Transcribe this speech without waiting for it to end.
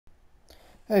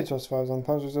Hey Justifiers, on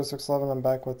Punisher0611, I'm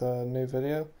back with a new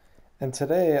video, and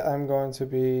today I'm going to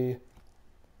be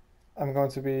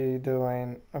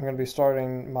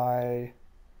starting my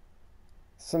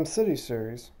SimCity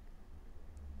series.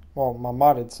 Well, my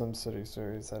modded SimCity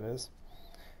series, that is.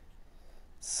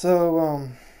 So,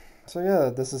 yeah,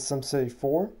 this is SimCity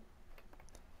 4,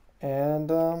 and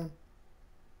I'm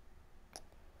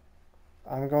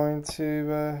going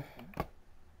to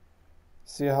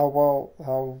see how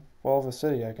well of a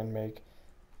city I can make.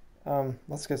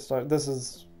 Let's get started. This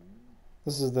is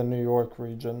the New York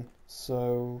region,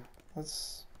 so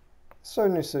let's start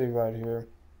a new city right here.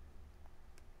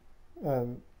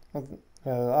 Um, I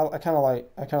kind of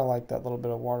like that little bit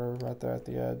of water right there at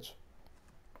the edge.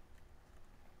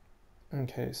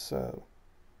 Okay, so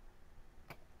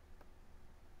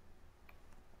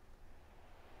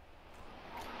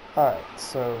all right,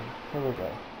 so here we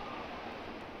go.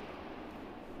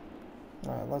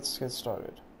 All right, let's get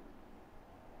started.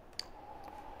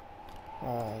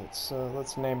 All right, so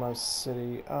let's name our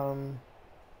city. How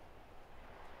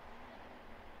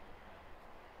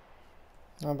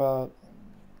about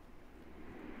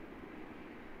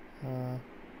uh,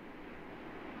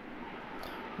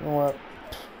 you know what?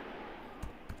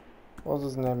 We'll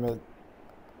just name it.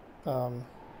 Um,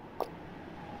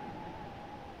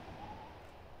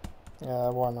 yeah,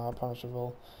 why not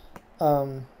Punisherville?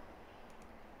 Um,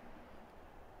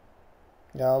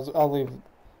 yeah, I'll leave.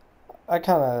 I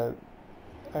kind of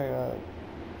I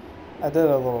I did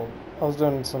a little. I was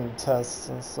doing some tests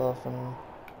and stuff, and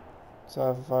so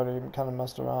I've already kind of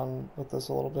messed around with this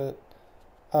a little bit.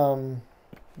 Um,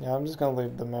 yeah, I'm just gonna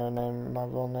leave the mayor name my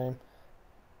real name.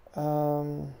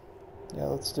 Um, yeah,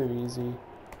 let's do easy.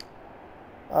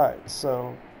 Alright,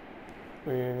 so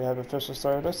we have officially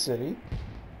started our city.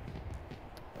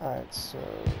 Alright, so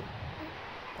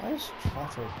why is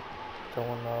traffic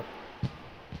going up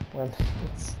when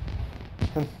it's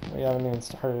when we haven't even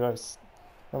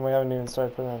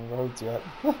started putting in roads yet?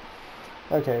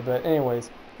 Okay, but anyways,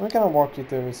 let me kind of walk you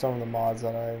through some of the mods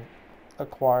that I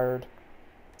acquired.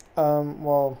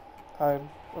 Well, I've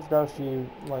got a few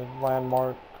like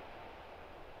landmark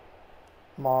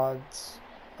mods,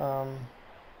 um,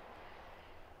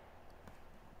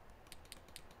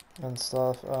 and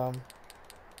stuff.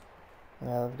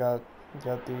 Yeah, I've got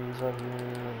these right here.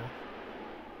 And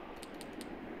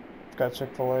I've got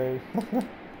Chick-fil-A,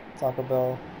 Taco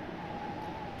Bell.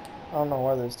 I don't know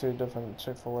why there's two different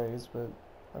Chick-fil-A's, but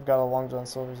I've got a Long John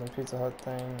Silver's and Pizza Hut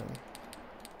thing. And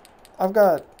I've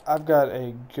got a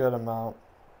good amount.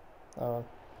 I've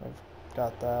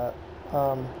got that.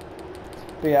 Um,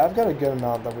 but yeah, I've got a good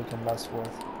amount that we can mess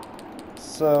with.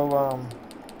 So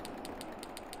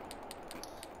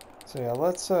yeah,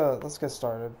 let's get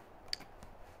started.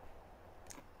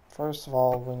 First of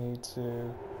all, we need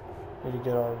to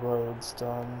get our roads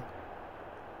done.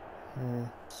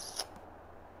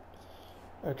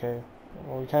 Okay.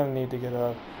 Well, we kind of need to get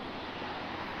a.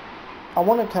 I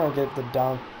want to kind of get the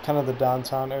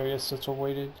downtown area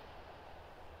situated,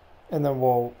 and then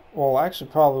well,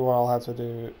 actually, probably what I'll have to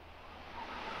do.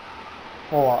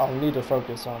 Well, I'll need to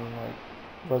focus on like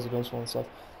residential and stuff.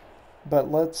 But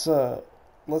let's go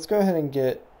ahead and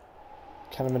get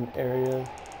kind of an area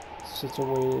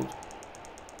situated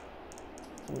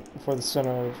for the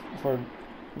center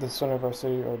of our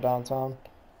city or downtown.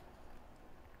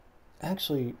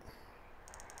 Actually,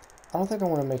 I don't think I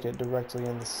want to make it directly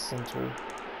in the center.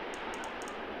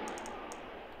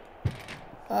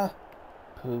 Ah,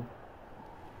 poo.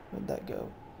 Where'd that go?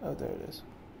 Oh, there it is.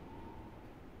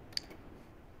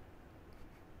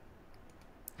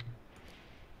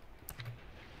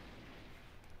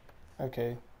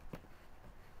 Okay.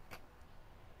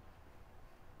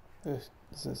 This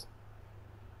is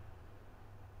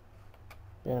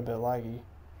being a bit laggy.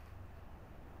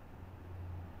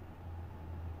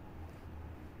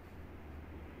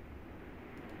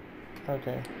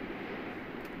 Okay.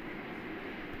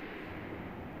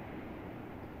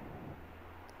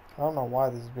 I don't know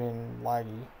why this is being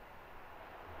laggy.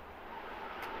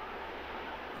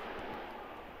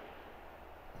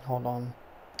 Hold on.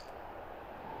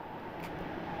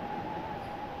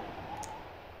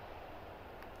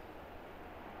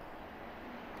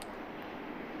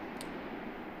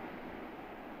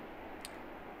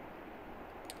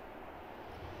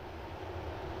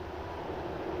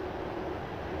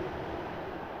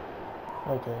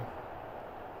 Okay.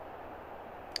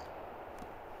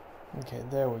 Okay,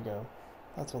 there we go.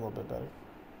 That's a little bit better.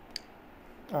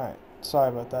 Alright, sorry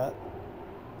about that.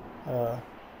 A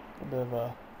bit of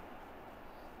a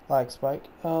lag spike.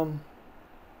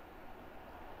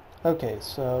 Okay,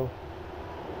 so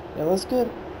yeah,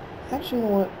 Actually, you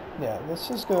know what? Yeah, let's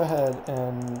just go ahead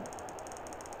and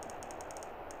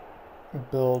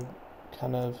build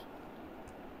kind of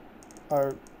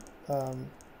our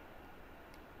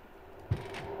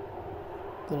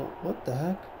little. What the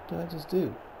heck did I just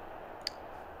do?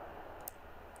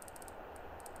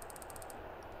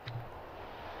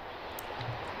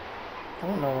 I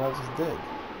don't know what I just did.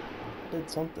 I did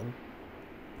something.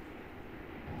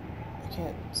 I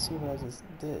can't see what I just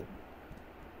did.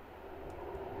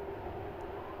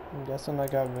 I'm guessing I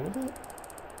got rid of it?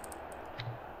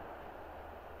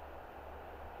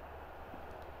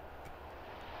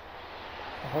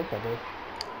 I hope I did.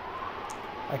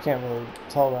 I can't really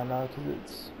tell right now because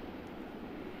it's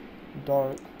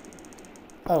dark.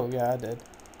 Oh, yeah, I did.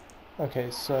 Okay,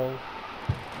 so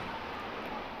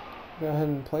go ahead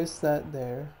and place that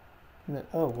there. And then,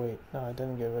 oh, wait, no, I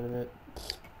didn't get rid of it.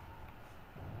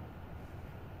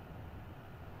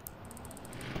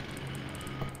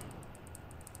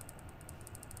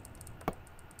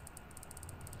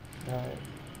 Alright.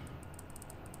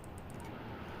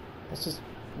 Let's just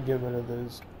get rid of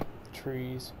those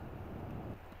trees.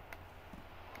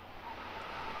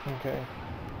 Okay.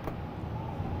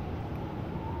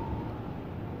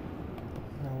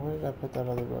 Now, where did I put that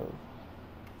other road?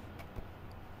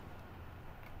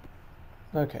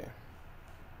 Okay.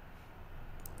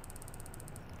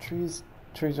 Trees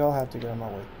all have to get on my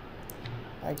way.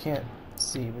 I can't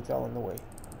see with y'all in the way.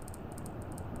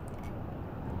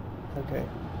 Okay.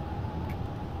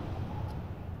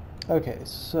 Okay,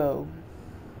 so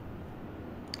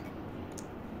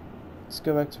let's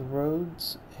go back to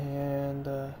roads and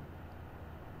we're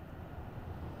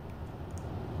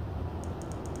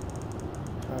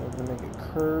gonna make a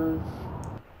curve.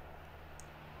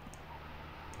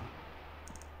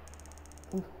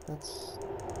 Ooh, that's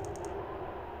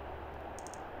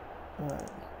alright.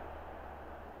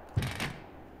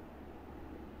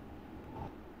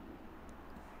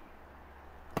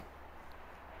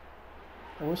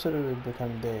 I wish that it would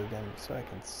become day again so I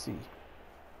can see.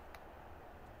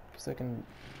 Because I'm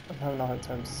having a hard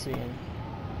time seeing.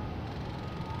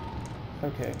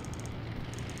 Okay.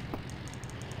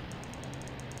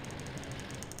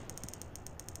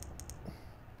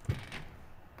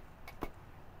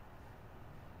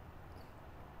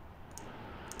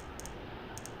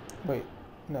 Wait,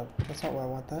 no, that's not where I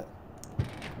want that.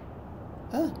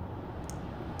 Ah!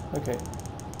 Okay.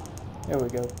 There we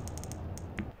go.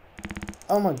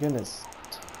 Oh my goodness.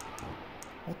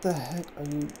 What the heck are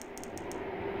you...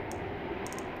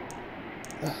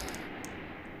 Ugh.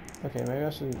 Okay, maybe I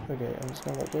should... Okay, I'm just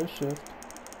gonna let go shift.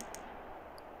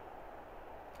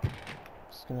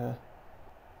 Just gonna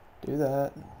do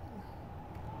that.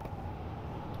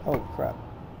 Oh crap.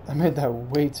 I made that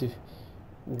way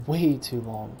too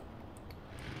long.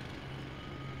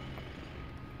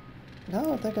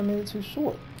 No, I think I made it too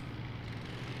short.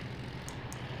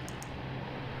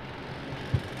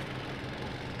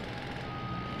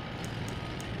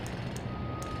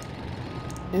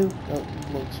 Ew,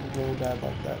 that looks really bad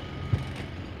like that.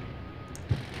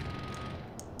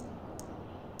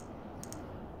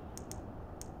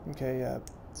 Okay, yeah,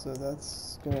 so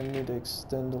that's gonna need to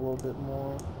extend a little bit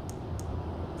more.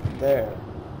 There.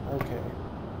 Okay.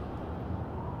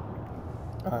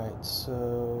 Alright,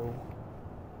 so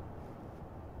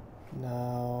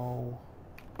now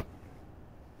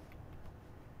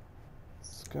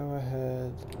let's go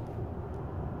ahead.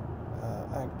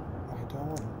 Wait, do I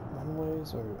want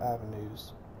one-ways or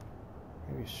avenues?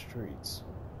 Maybe streets.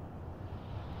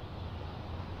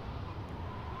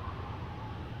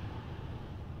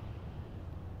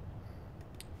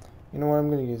 You know what? I'm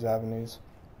gonna use avenues.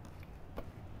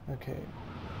 Okay.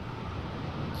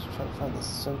 Let's try to find the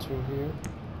center here.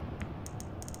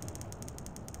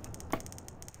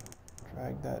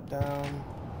 Drag that down.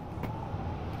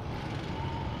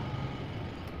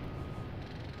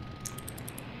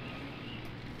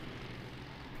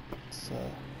 So,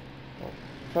 well,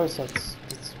 first let's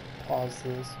pause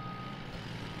this.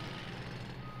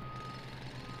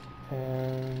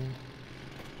 And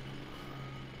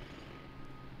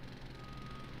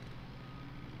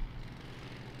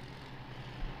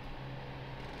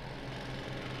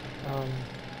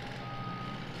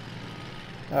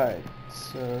alright,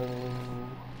 so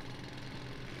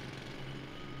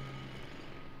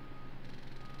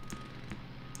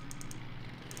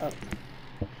oh,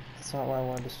 that's not where I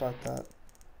wanted to start that.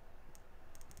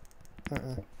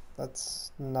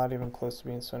 That's not even close to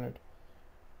being centered.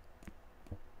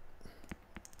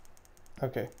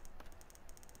 Okay.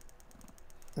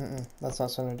 That's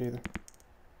not centered either.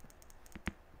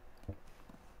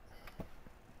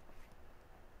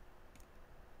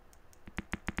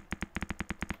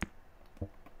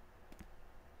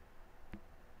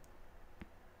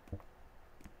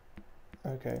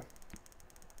 Okay.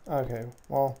 Okay,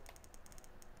 well,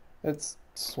 it's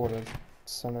sort of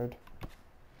centered.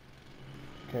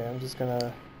 Okay, I'm just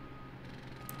gonna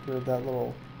do that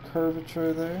little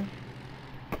curvature there.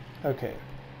 Okay.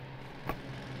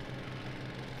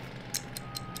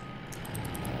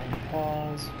 And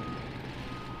pause.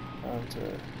 Go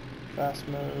into fast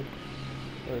mode,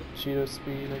 or Cheeto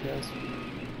speed, I guess.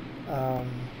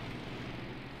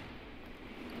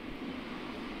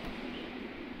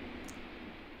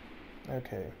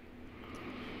 Okay.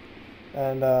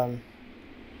 And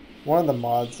one of the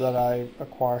mods that I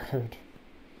acquired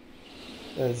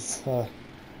is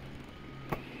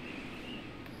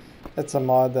it's a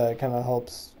mod that kind of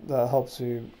helps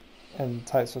you in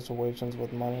tight situations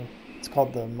with money. It's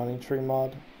called the money tree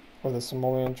mod, or the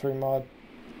simoleon tree mod,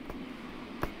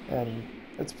 and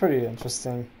it's pretty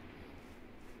interesting.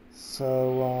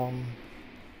 So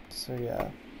yeah.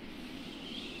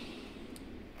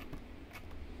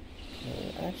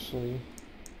 Okay, actually,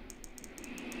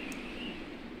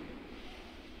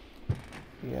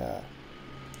 yeah.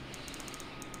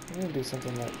 I'm gonna do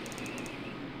something like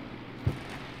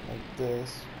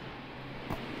this.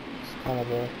 It's kind of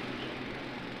a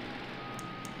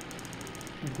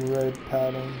grid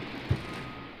pattern.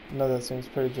 I know that seems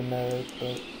pretty generic,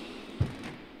 but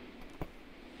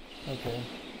okay.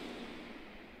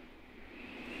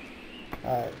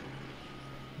 Alright.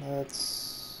 Let's...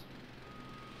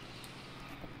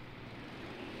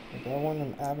 Do I want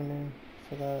an avenue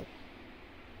for that?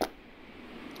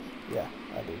 Yeah,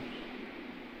 I do.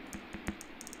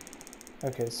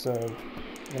 Okay, so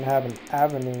I'm gonna have an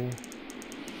avenue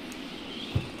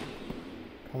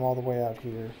come all the way out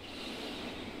here.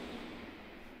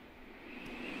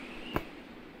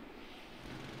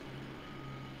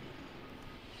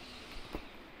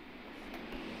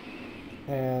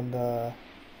 And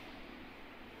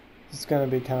it's gonna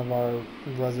be kind of our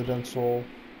residential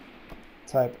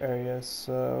type area,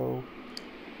 so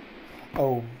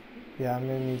oh yeah, I'm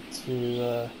gonna need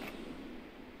to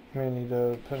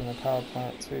put in a power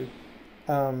plant too.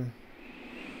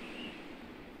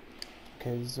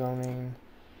 Okay, zoning.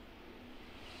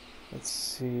 Let's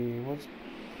see, let's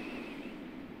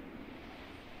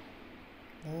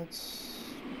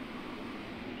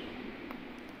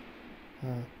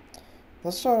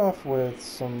start off with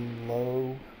some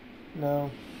low.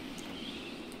 No,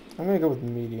 I'm gonna go with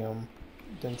medium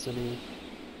density.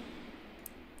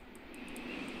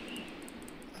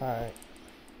 Alright.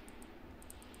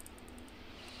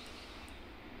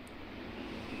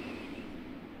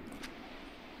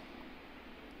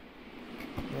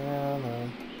 Yeah,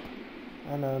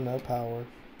 I know, no power.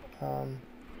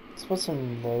 Let's put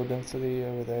some low density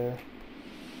over there.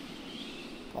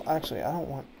 Well, actually, I don't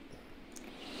want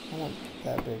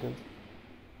that big of...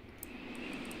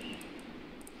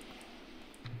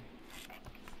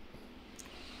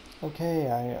 Okay,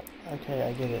 I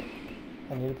get it.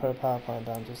 I need to put a power plant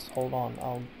down. Just hold on.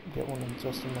 I'll get one in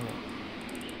just a minute.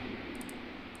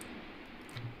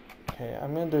 Okay,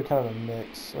 I'm gonna do kind of a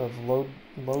mix of low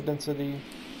density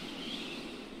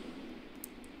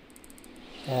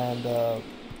and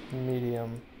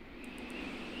medium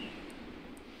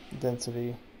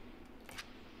density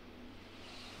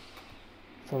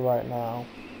for right now.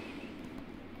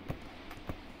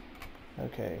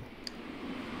 Okay.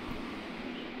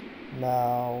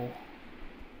 Now,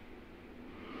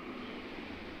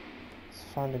 let's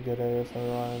find a good area for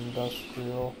our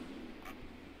industrial.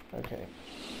 Okay.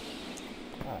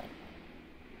 Alright.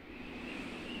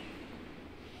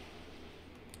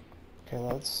 Okay,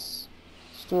 let's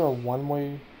do a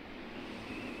one-way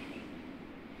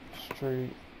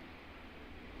street.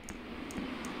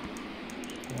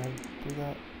 Can I do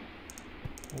that?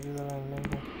 Can I do that on an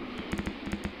angle?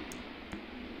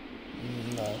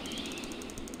 No.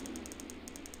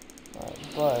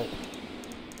 But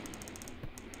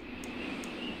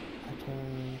I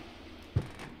can...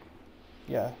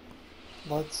 Yeah.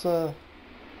 Let's, Okay.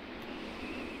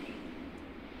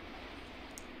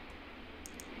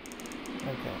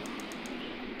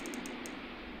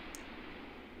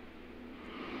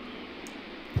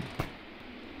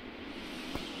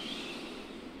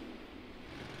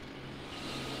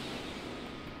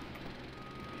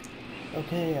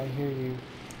 Okay, I hear you.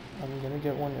 I'm gonna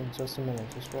get one in just a minute.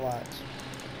 Just relax.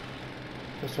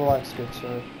 Just relax, good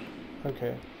sir.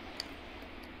 Okay.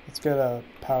 Let's get a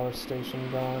power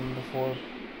station going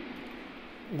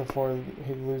before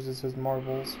he loses his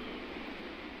marbles.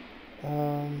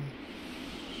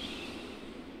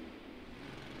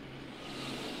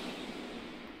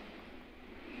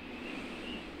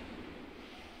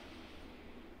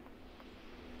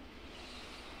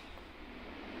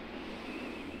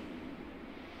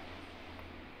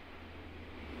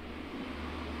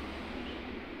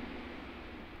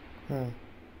 Hmm.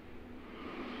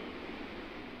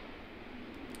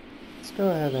 Let's go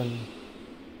ahead and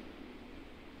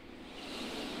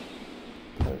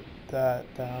put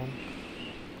that down.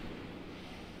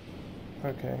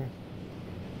 Okay.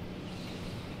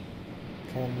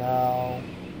 Okay, now,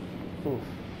 oof.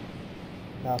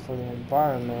 Now for the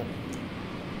environment,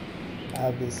 I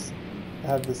have this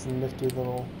nifty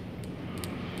little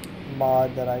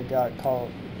mod that I got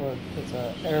called, well, it's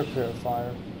an air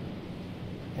purifier,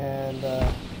 and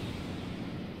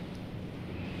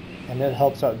it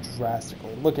helps out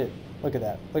drastically. Look at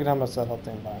that. Look at how much that helped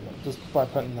the environment just by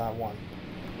putting that one.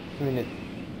 I mean,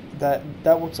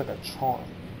 that works like a charm.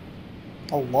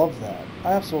 I love that.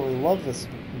 I absolutely love this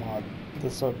mod.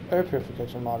 This air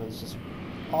purification mod is just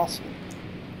awesome.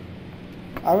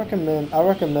 I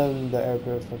recommend the air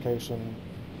purification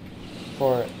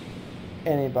for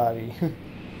anybody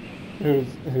who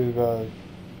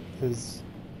is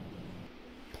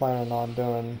planning on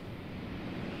doing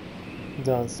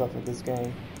stuff with this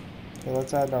game. Okay,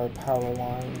 let's add our power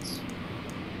lines.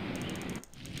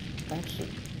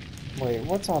 Actually, wait,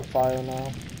 what's on fire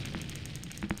now?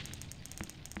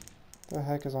 The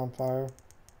heck is on fire?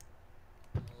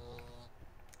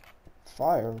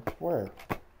 Fire? Where?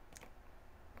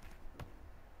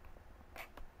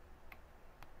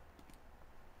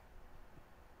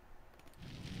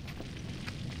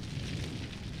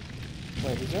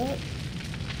 Wait, is that?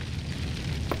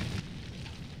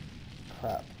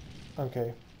 Crap.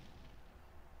 Okay.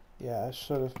 Yeah, I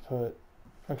should have put.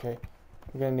 Okay,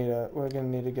 we're gonna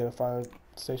need to get a fire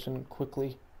station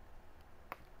quickly.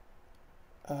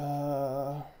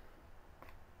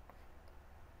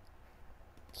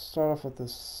 Start off with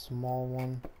this small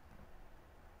one.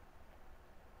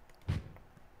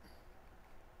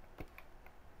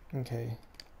 Okay.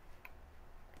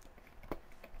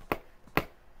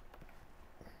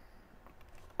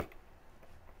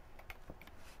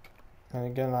 And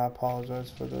again, I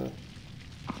apologize for the... Is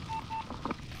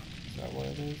that what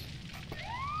it is?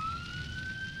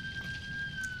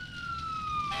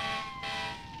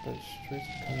 The streets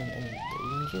becoming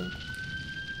endangered?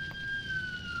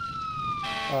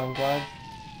 Oh, I'm glad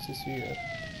to see you.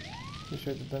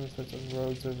 Appreciate the benefits of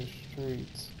roads over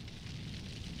streets.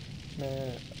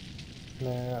 Man,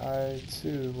 I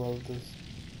too love this.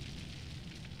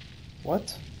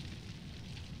 What?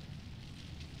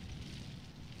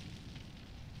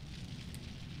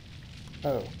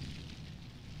 Oh.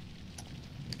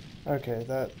 Okay,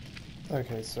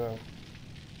 okay, so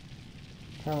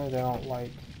apparently they don't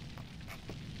like...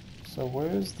 So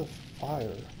where's the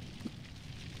fire?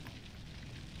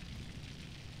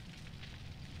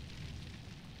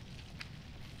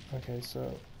 Okay,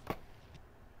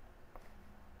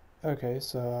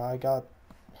 so I got...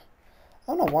 I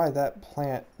don't know why that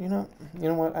plant... You know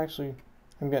what? Actually,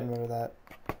 I'm getting rid of that.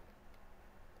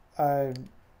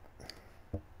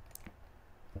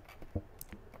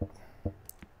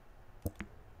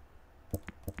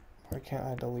 Why can't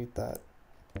I delete that?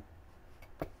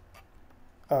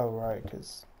 Oh, right,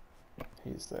 because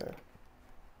he's there.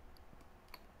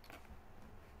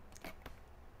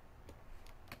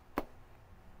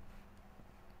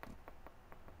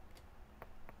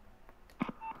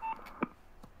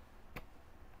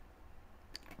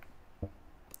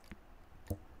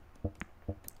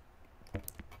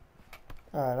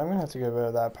 Alright, I'm gonna have to get rid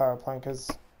of that power plant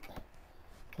because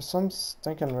for some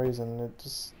stinking reason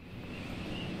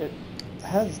it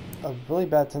has a really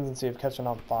bad tendency of catching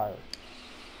on fire.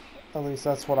 At least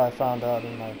that's what I found out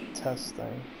in my test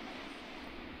thing.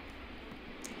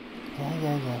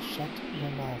 Yeah, shut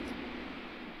your mouth.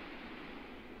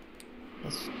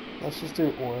 Let's just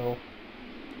do oil.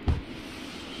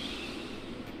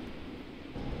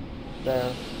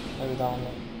 There. Maybe that one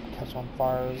won't catch on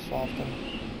fire as often.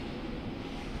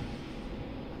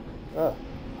 Ugh,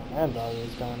 my land value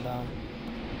is going down.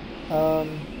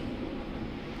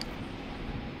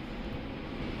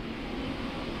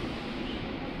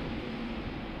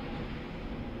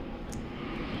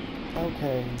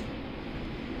 Okay.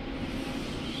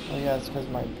 Oh yeah, it's because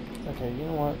my... Okay, you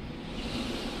know what?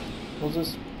 We'll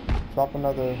just drop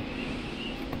another... Okay,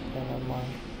 never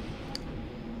mind.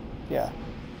 Yeah.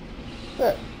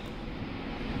 There.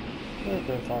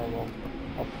 Very far will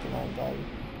help the land value.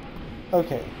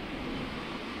 Okay.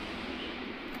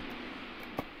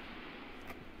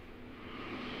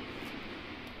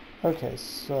 Okay,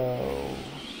 so...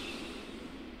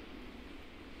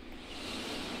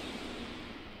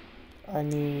 I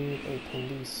need a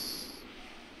police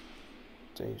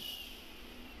station.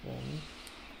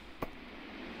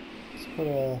 Let's put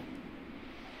a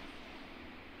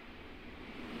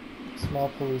small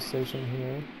police station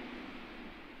here.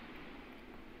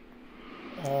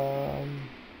 Um,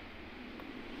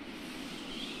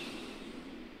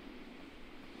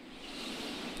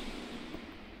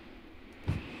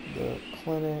 the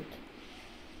clinic.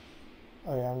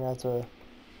 Oh yeah, I'm gonna have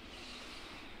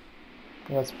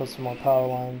to put some more power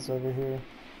lines over here.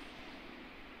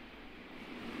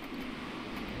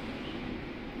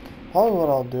 Probably what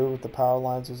I'll do with the power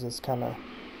lines is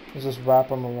just wrap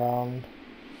them around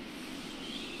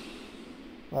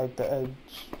like the edge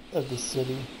of the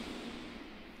city,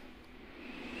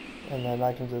 and then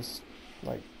I can just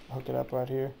like hook it up right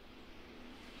here.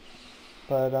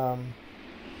 But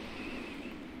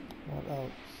what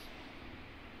else?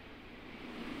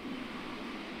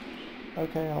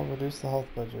 Okay, I'll reduce the health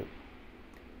budget.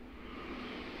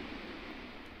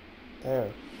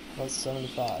 There, that's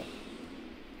 75.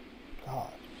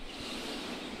 God,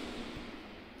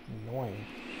 annoying.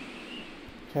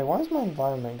 Okay, why is my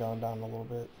environment going down a little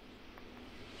bit?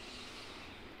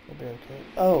 It'll be okay.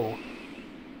 Oh,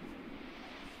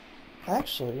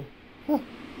 actually, huh.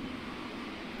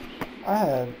 I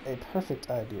had a perfect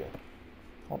idea.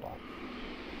 Hold on.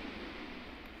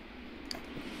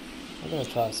 I'm gonna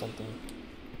try something.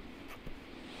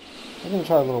 I'm gonna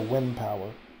try a little wind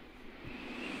power.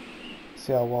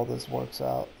 See how well this works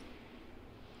out.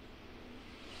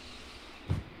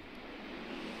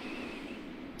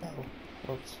 Oh,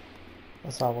 whoops.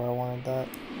 That's not where I wanted that.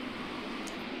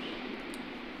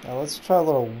 Now let's try a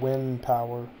little wind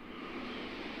power.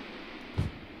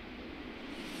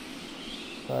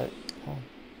 Right.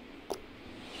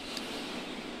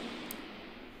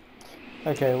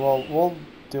 Okay, well, we'll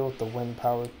deal with the wind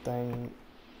power thing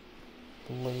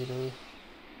later.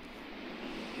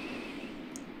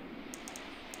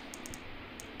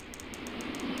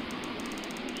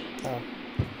 Oh.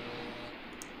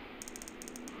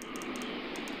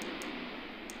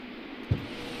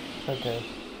 Okay.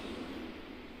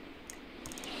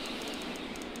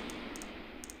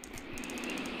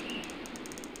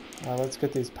 Now let's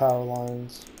get these power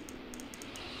lines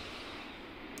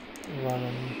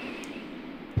running.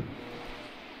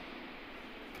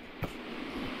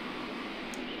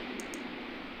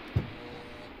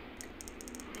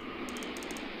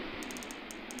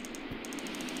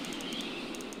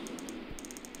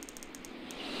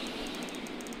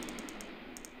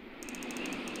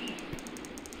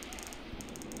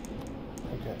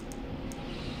 Okay.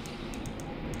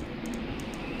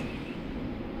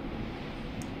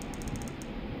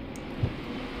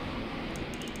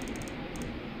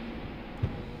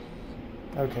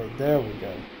 Okay, there we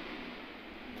go.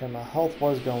 Okay, my health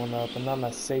was going up, and now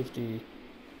my safety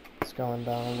is going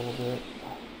down a little bit.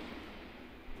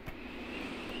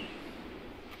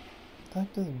 What the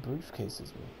heck do the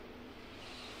briefcases mean?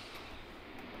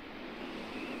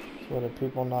 So what, are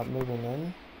people not moving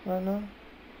in right now?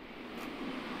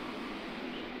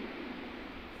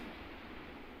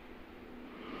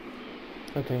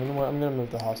 Okay, you know what? I'm gonna move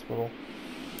the hospital.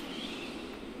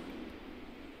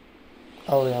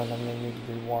 Oh yeah, and I'm gonna need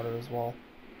to do water as well.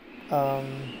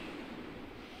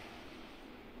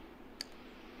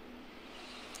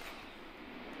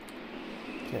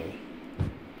 Okay.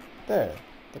 There.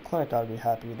 The clinic ought to be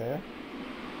happy there.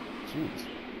 Jeez.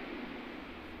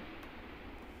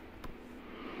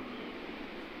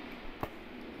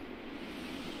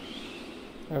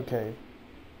 Okay.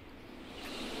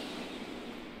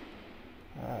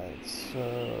 Alright,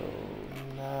 so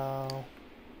now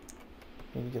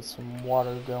need to get some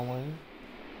water going.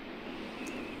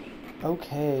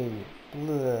 Okay.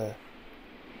 Bleh.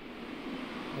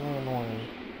 Really annoying.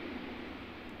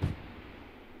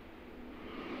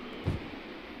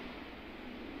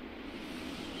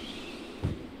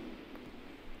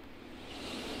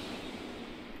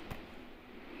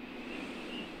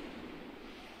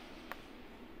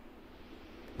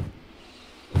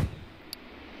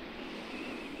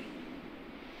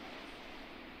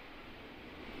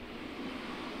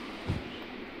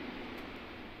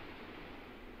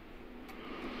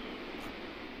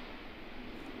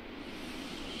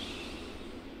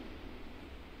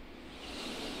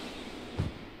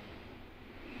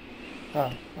 Oh,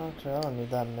 actually, I don't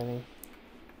need that many.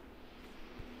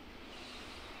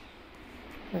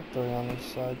 I think 3 on this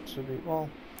side should be, well,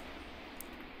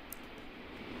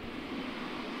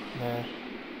 nah.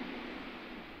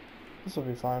 This will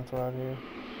be fine for out here.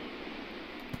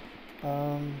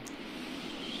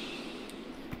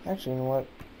 Actually, you know what?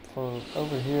 For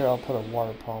over here, I'll put a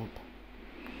water pump.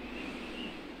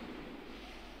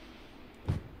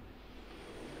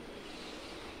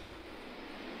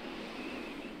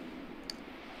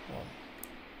 Well,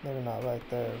 maybe not right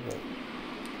there, but...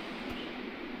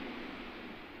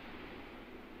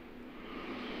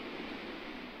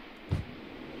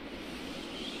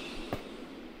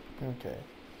 Okay.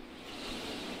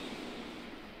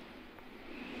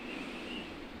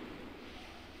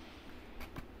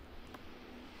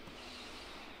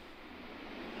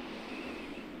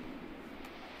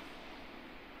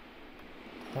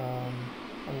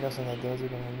 I'm guessing that those are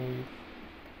going to need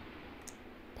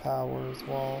power as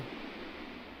well.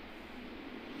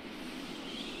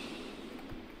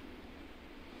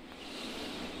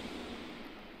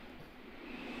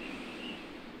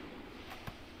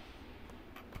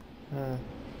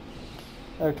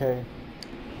 Okay.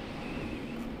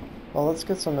 Well, let's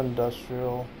get some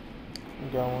industrial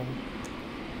going,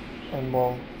 and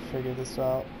we'll figure this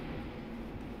out.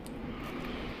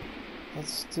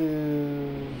 Let's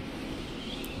do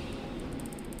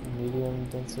medium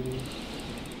density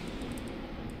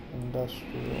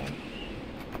industrial.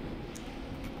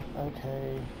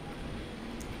 Okay.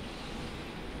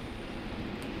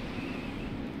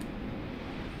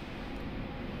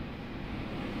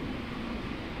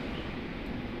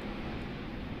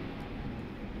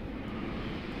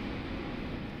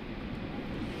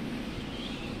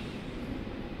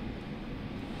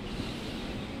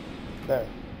 There.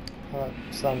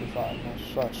 75. Now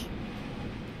shush.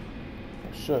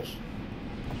 Now shush.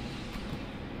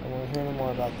 I don't want to hear any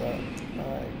more about that.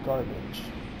 Alright, garbage.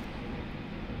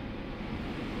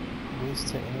 Waste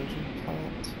to energy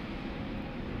plant.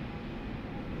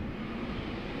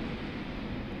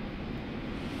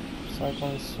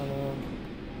 Recycling center.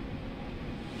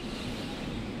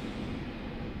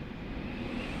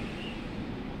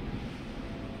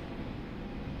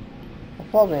 I'll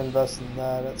probably invest in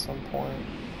that at some point.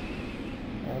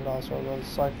 And also the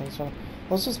recycling center.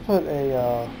 Let's just put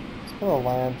a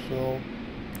landfill.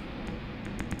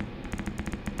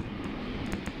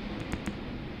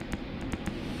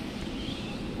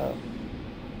 Oh.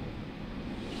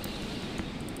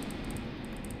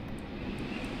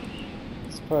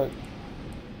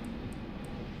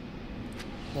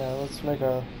 Let's make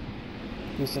a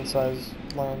decent sized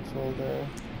landfill there.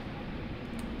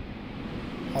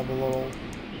 Have a little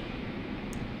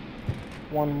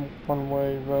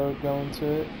one-way road going to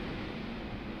it.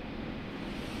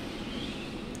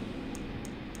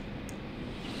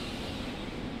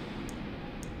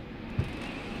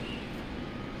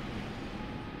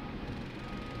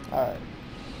 Alright.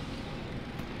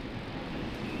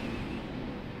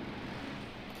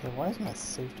 Okay, why is my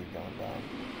safety going down?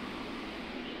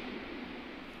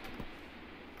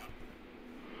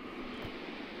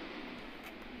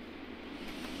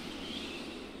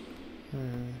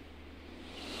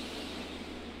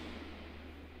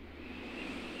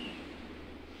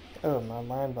 Oh, my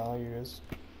land value is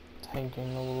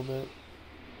tanking a little bit.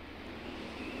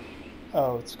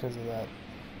 Oh, it's because of that.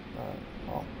 Alright,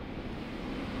 well.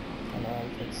 I know how to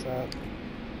fix that.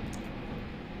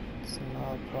 It's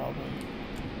not a problem.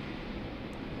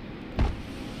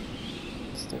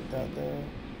 Stick that there.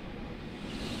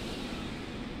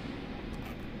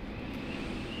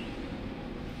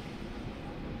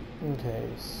 Okay,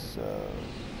 so...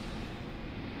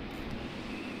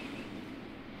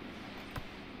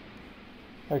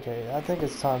 Okay, I think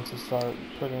it's time to start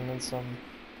putting in some...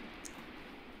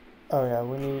 Oh yeah,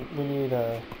 we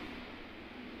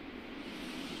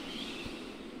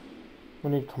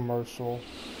need commercial.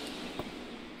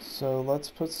 So let's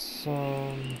put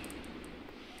some...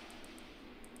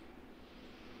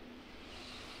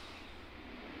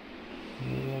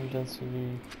 medium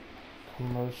density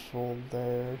commercial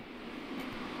there.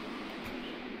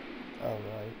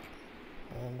 Alright.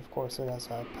 And of course it has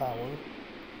to have power.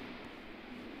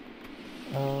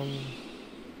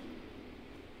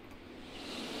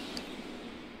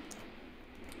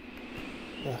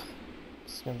 Ugh,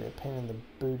 it's gonna be a pain in the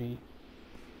booty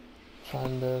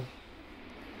trying to...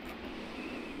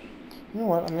 You know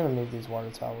what? I'm gonna move these water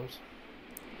towers.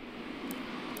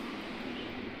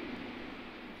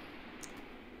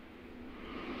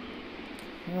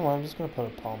 You know what? I'm just gonna put a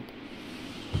pump.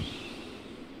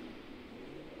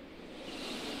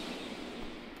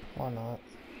 Why not?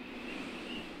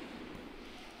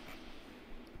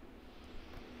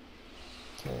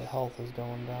 Okay, health is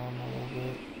going down a little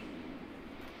bit.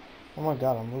 Oh my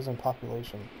god, I'm losing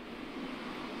population.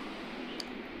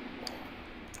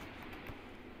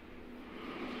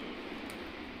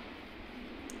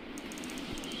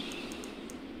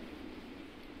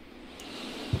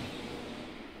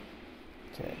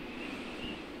 Okay.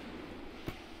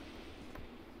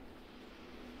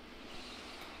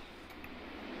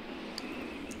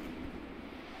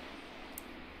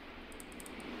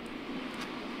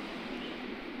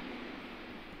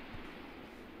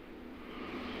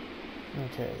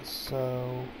 Okay,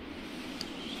 so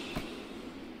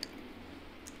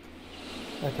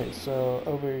Okay, so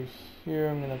over here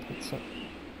I'm gonna put some.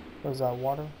 What is that,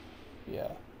 water? Yeah.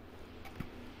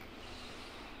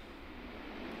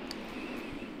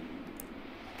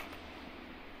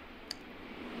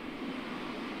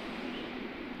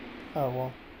 Oh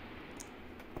well.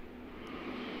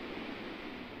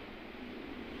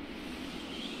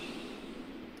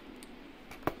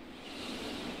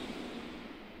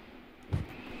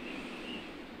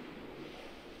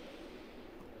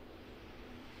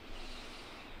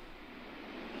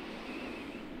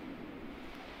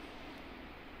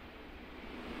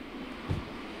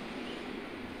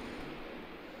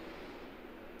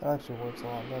 That actually works a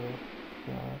lot better, to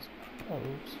be honest. Oh,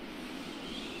 oops.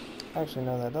 Actually,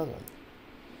 no, that doesn't.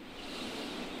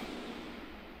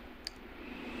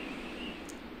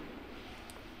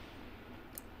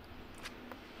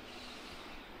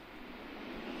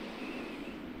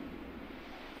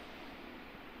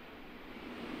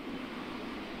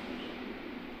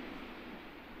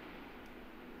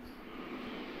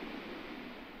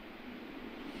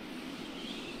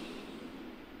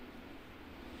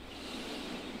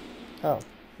 Oh,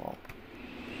 well.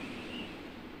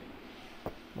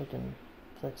 We can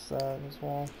fix that as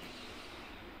well.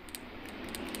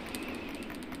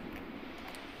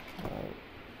 Alright.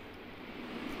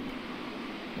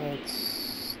 Let's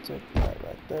stick that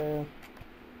right there.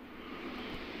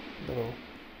 Little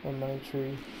lemon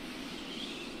tree.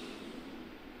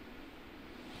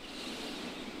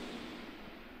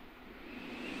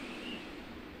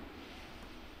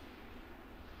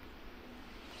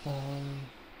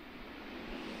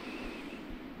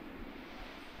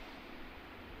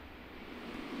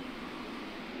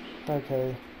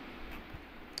 Okay.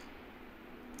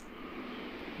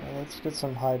 Let's get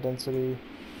some high density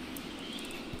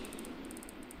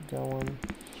going.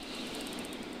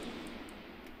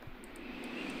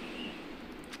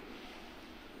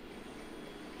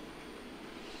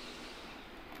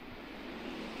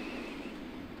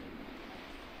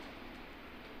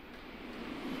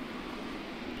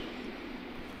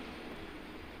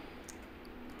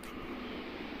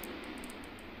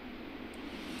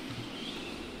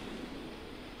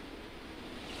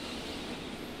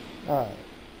 Alright.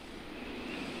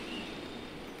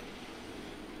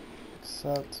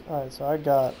 Alright, so I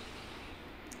got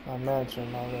my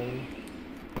mansion already.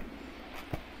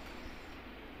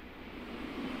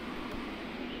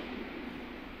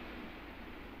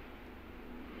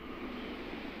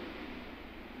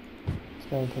 Just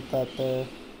gonna put that there.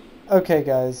 Okay,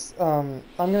 guys, I'm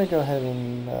gonna go ahead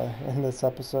and end this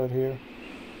episode here.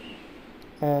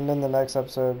 And in the next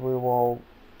episode, we will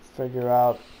figure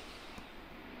out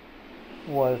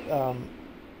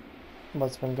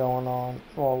what's been going on,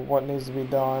 well, what needs to be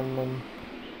done,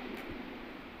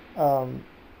 and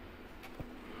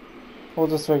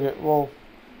we'll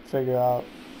figure out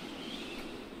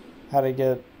how to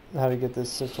get this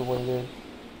situated,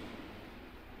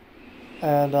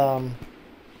 and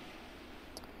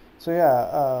so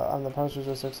yeah, I'm the Punisher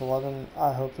 611.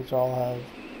 I hope that y'all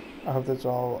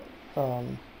have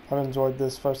enjoyed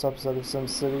this first episode of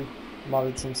SimCity,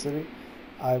 modded SimCity.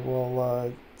 I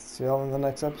will see y'all in the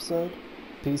next episode.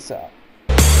 Peace out.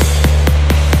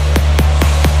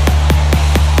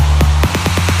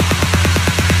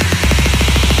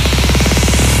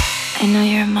 I know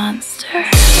you're a monster.